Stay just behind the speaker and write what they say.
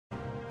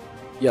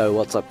Yo,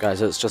 what's up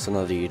guys, it's just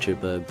another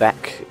YouTuber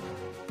back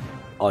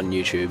on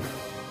YouTube,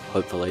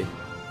 hopefully.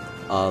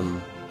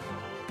 I'm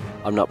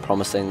not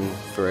promising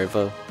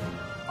forever.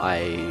 I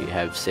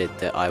have said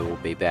that I will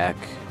be back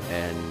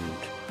and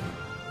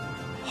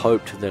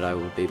hoped that I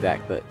would be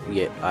back, but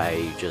yet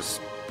I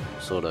just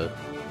sort of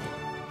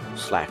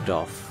slacked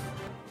off.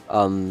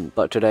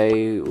 But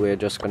today we're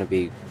just going to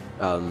be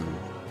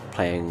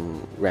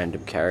playing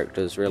random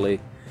characters, really.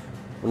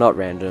 Well, not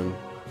random,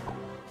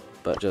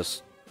 but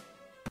just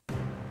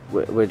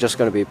we're just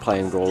going to be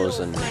playing brawlers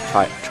and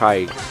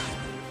try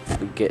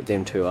get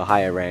them to a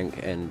higher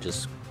rank and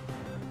just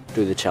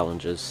do the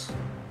challenges,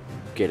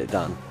 get it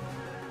done,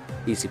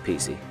 easy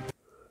peasy.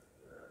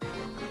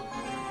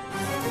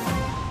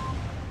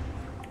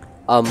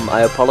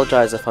 I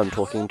apologize if I'm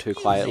talking too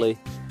quietly.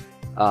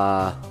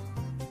 I'm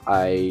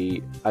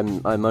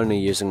only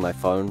using my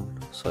phone,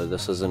 so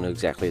this isn't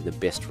exactly the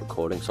best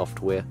recording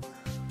software.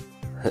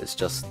 It's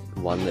just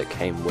one that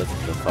came with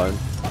the phone.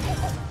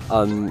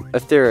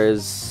 If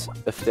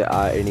there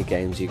are any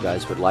games you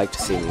guys would like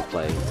to see me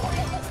play,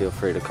 feel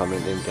free to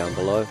comment them down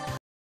below.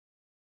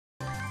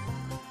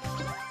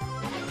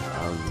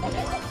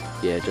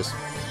 Yeah, just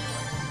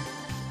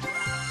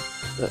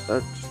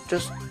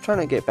trying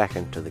to get back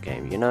into the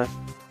game, you know?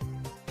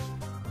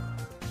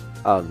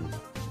 Alright,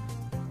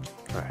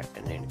 I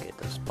need to get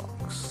this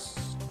box.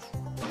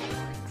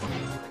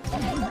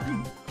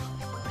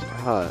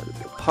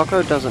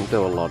 Poco doesn't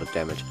do a lot of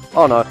damage.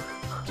 Oh no!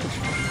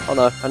 Oh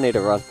no, I need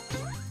to run.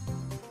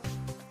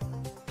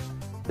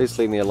 Please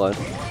leave me alone.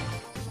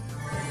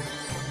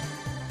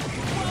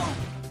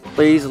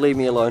 Please leave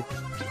me alone.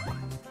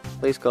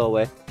 Please go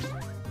away.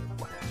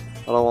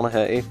 I don't want to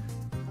hurt you.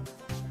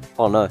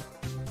 Oh no,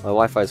 my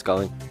Wi-Fi's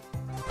going.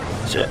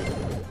 Shit.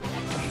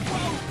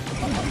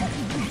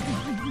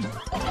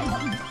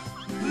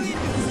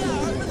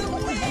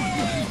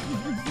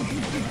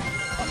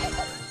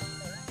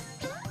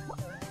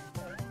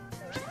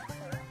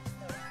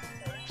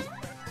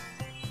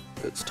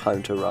 It's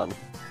time to run.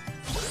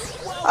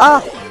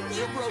 Ah!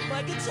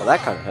 Well,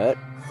 that kind of hurt.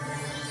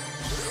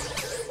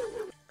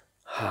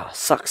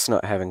 Sucks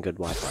not having good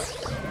Wi-Fi.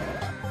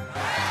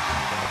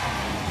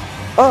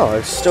 Oh,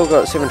 I've still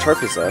got 7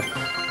 trophies though.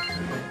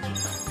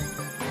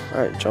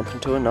 Alright, jump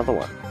into another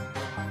one.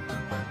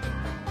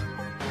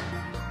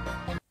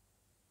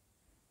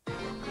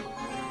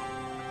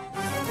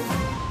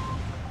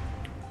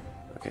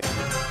 Okay,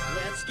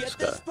 let's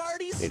go.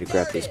 Need to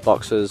grab these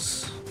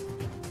boxes.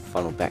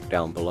 Funnel back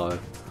down below.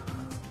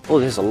 Oh,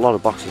 there's a lot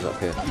of boxes up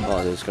here.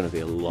 Oh, there's going to be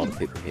a lot of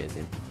people here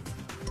then.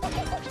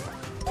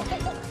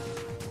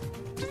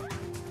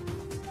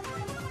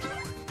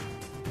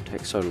 It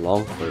takes so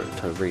long for it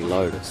to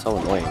reload. It's so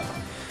annoying.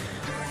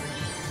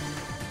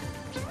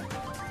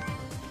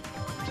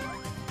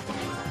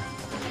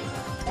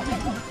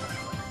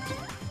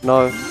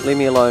 No, leave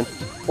me alone.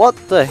 What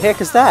the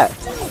heck is that?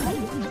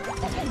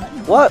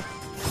 What?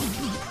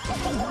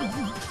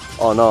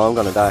 Oh no, I'm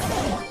gonna die.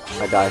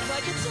 I died.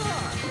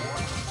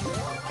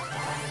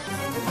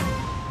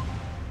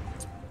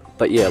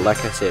 But yeah,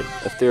 like I said,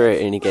 if there are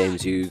any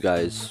games you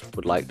guys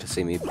would like to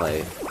see me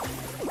play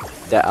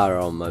that are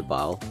on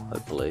mobile,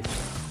 hopefully,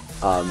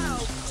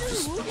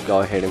 just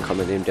go ahead and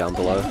comment them down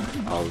below.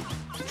 I'll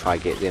try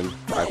get them,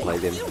 try play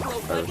them,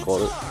 try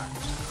record it.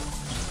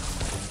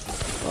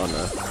 Oh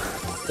no,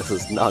 this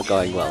is not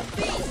going well.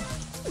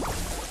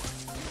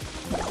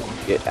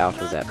 Get out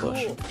of that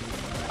bush.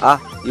 Ah,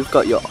 you've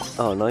got your...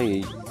 Oh no,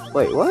 you...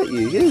 Wait, what?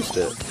 You used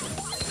it?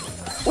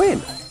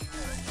 When?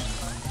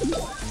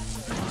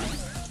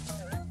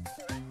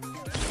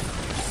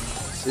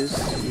 This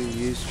you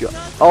used your...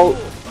 Oh!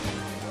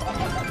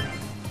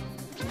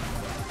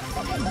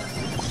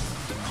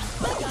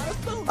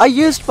 I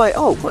used my...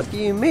 Oh, what do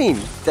you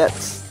mean?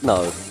 That's...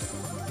 No.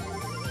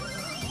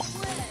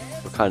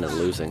 We're kind of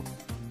losing.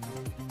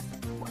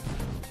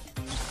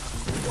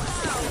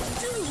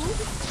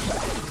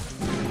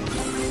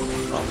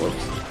 Oh,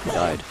 whoops. He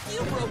died.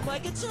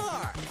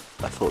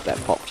 I thought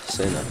that popped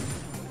sooner.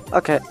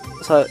 Okay,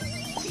 so...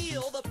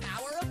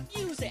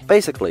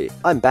 Basically,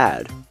 I'm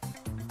bad.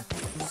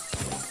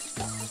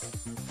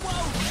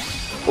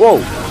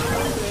 Whoa!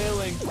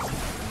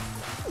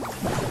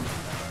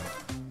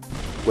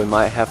 We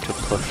might have to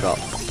push up.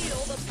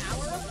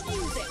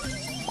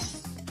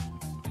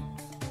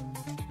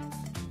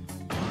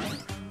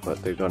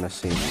 But they're gonna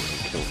see me and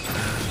kill me.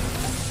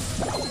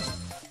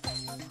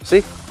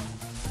 See?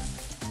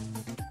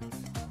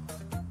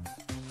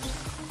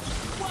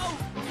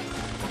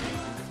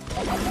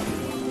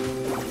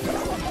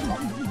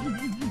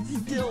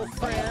 Still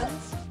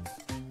friends?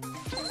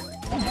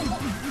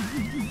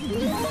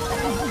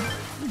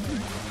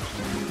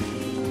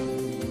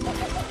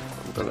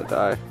 I'm gonna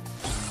die.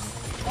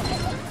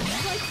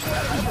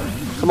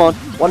 Come on,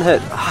 one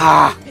hit.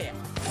 Ah!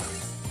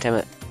 Damn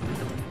it.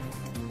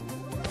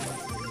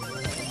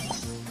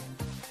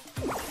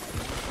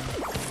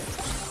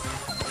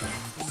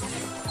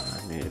 I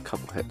need a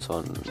couple hits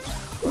on.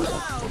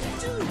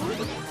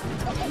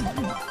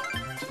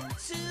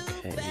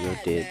 Okay, you're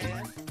dead.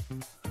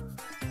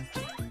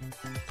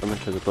 Come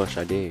into the bush,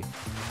 I dare you.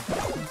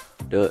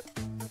 Do it.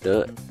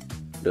 Do it.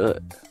 Do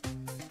it.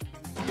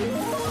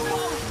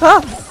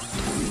 Ah!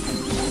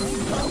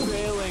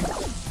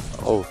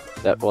 Oh,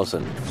 that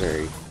wasn't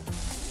very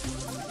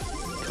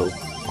cool.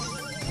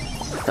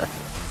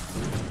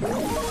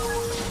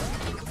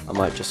 I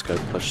might just go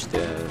push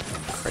the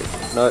crate.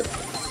 No.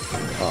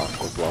 Oh,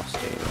 we've lost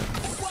anyway.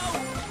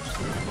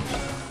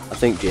 I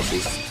think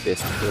Jessie's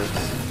best for this.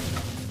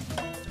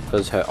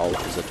 Because her ult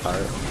is a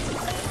turret.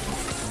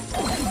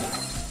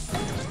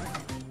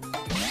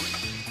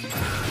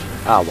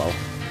 Ah well.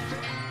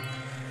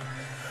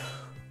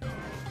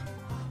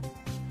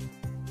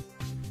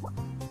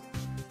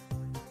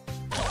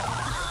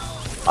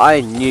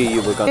 I knew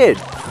you were gonna hit.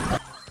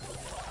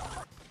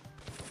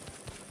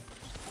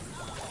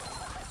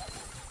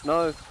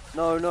 No,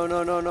 no, no,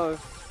 no, no, no.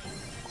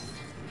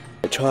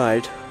 I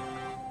tried.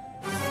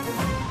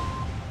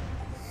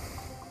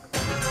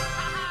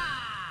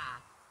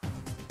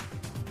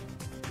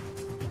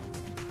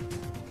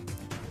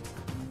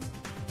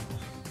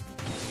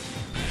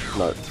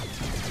 No.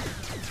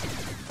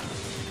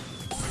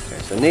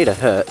 Okay, so Nita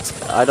hurts.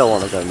 I don't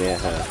want to go near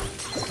her.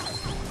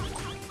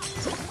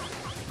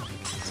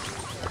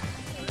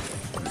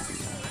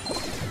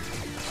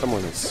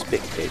 Someone is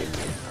spectating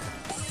me.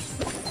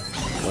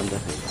 I wonder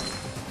who.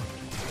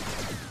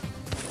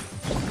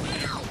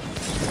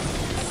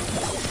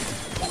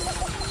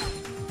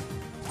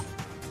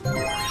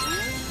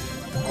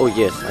 Oh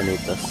yes, I need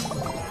this.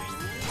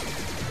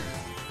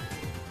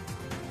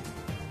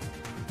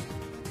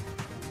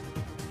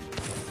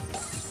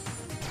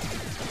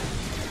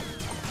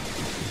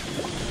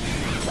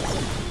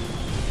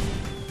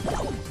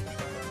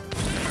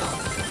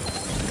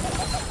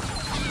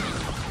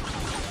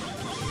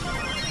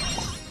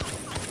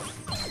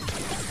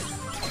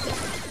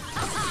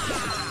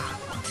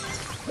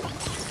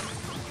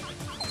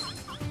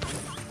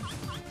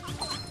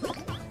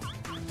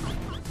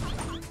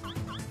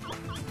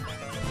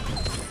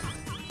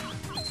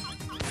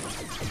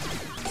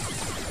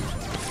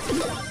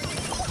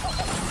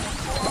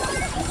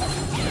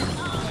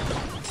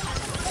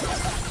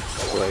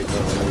 Wait, go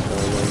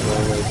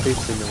away,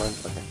 please leave me alone.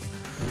 Okay.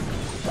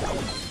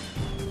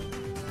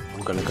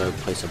 I'm gonna go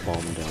place a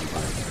bomb down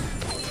by.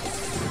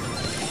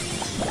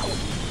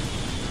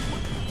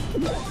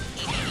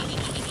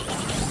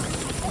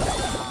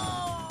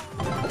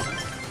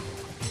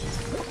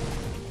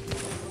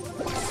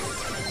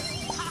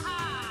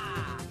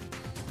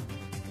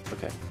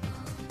 Okay.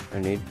 I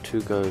need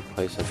to go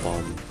place a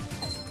bomb.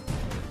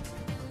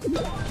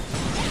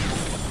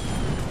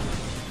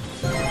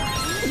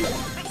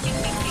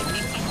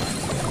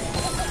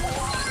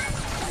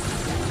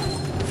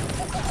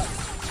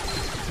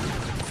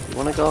 You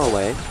wanna go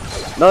away?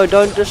 No,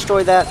 don't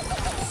destroy that!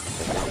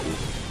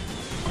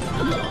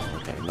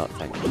 Okay, not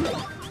thank you.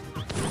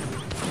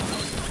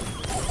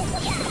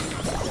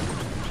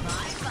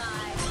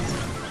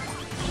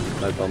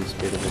 My bomb's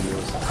better than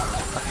yours.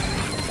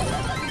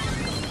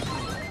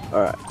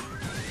 Alright.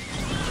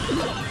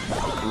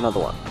 Another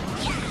one.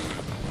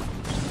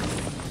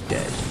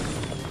 Dead.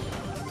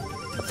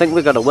 I think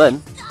we're gonna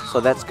win, so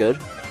that's good.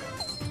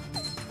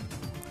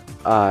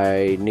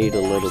 I need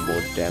a little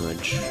more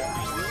damage.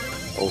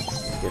 Oh,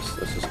 yes,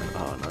 this is.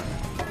 Oh no.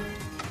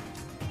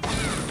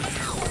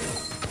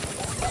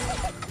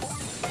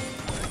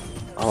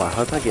 Oh, I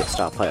hope I get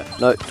star player.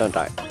 No, don't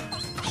die.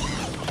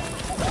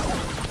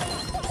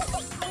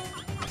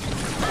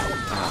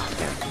 Ah,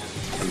 damn.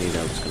 I knew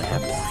that was gonna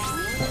happen.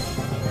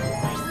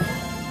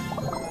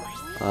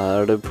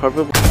 It'll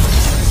probably.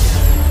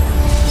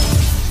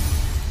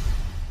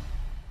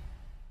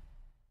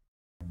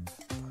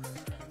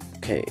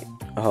 Okay.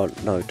 Oh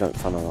no, don't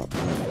funnel up.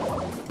 No.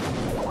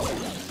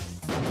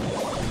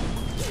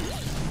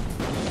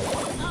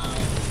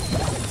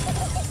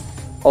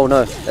 Oh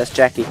no, that's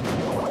Jackie.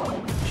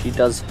 She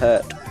does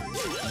hurt.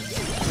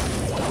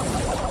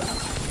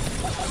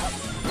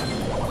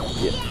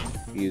 Yep,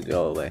 you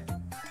go away.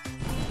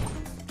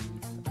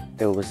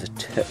 There was a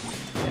tip.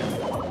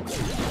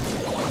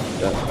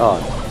 Yeah. Oh.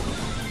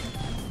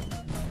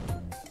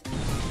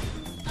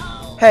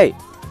 Hey!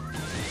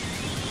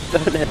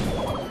 Don't hit.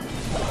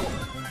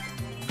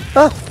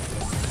 Ah!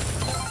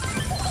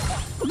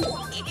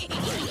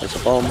 There's a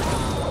bomb.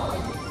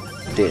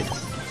 Dead.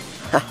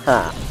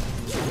 Haha.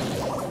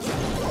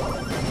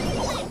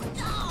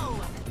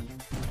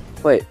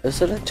 Wait,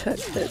 is it a tick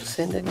that's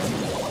sending me?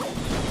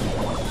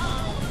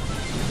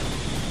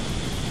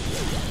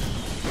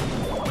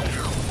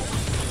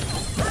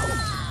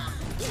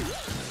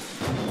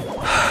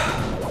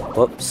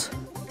 Whoops.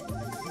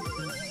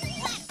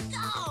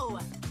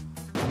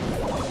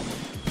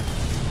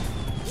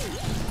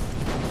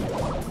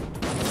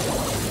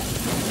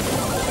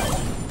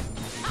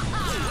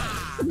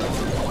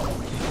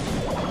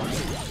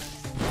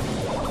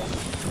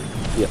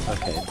 Yep,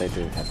 okay, they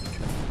do have a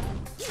trap.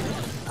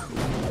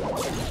 Cool.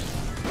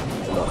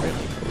 Not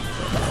really cool.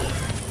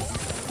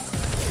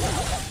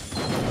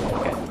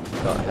 Okay,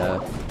 got her.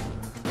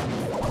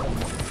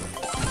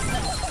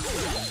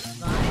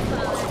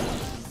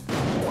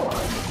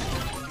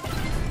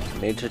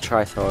 Need to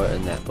try throw it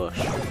in that bush.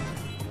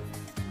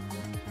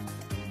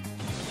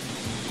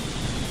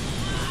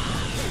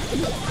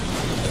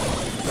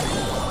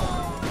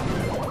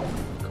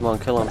 Come on,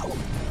 kill him.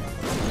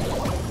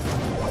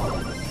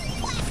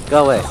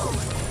 Go away.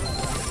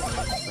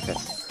 Okay.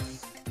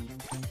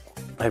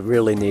 I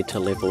really need to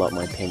level up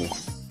my penny.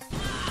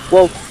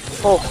 Whoa!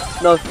 Oh,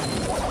 no!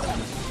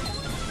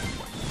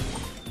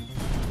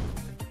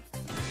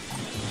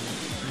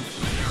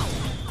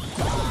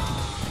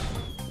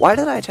 Why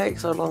did I take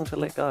so long to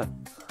let go?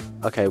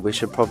 Okay, we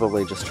should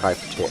probably just try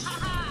protect.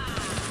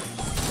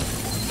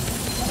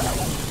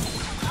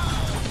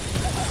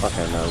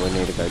 Okay, no, we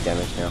need to go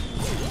damage now.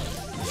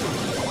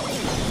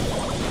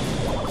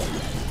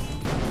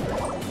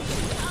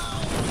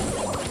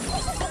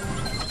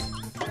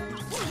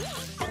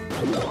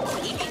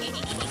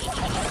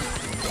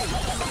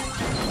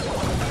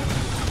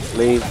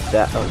 Leave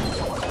that.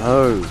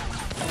 Oh.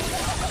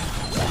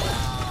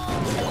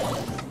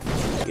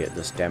 Get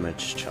this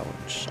damage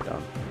challenge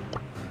done.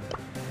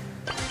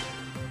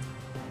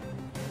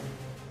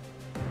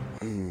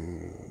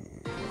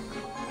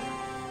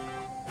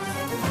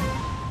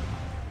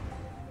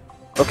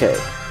 Okay.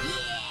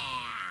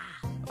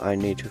 I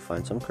need to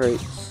find some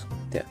crates.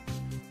 Yeah.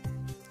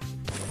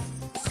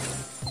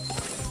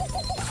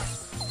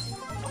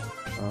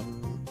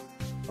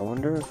 I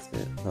wonder if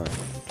they're... No,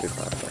 too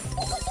far away.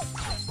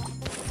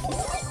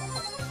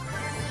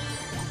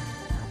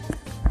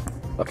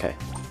 Okay.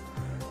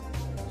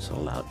 It's a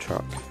loud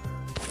truck.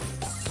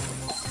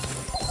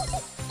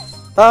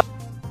 Ah!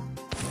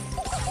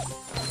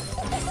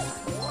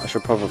 I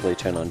should probably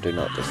turn on Do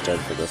Not Disturb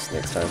for this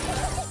next time.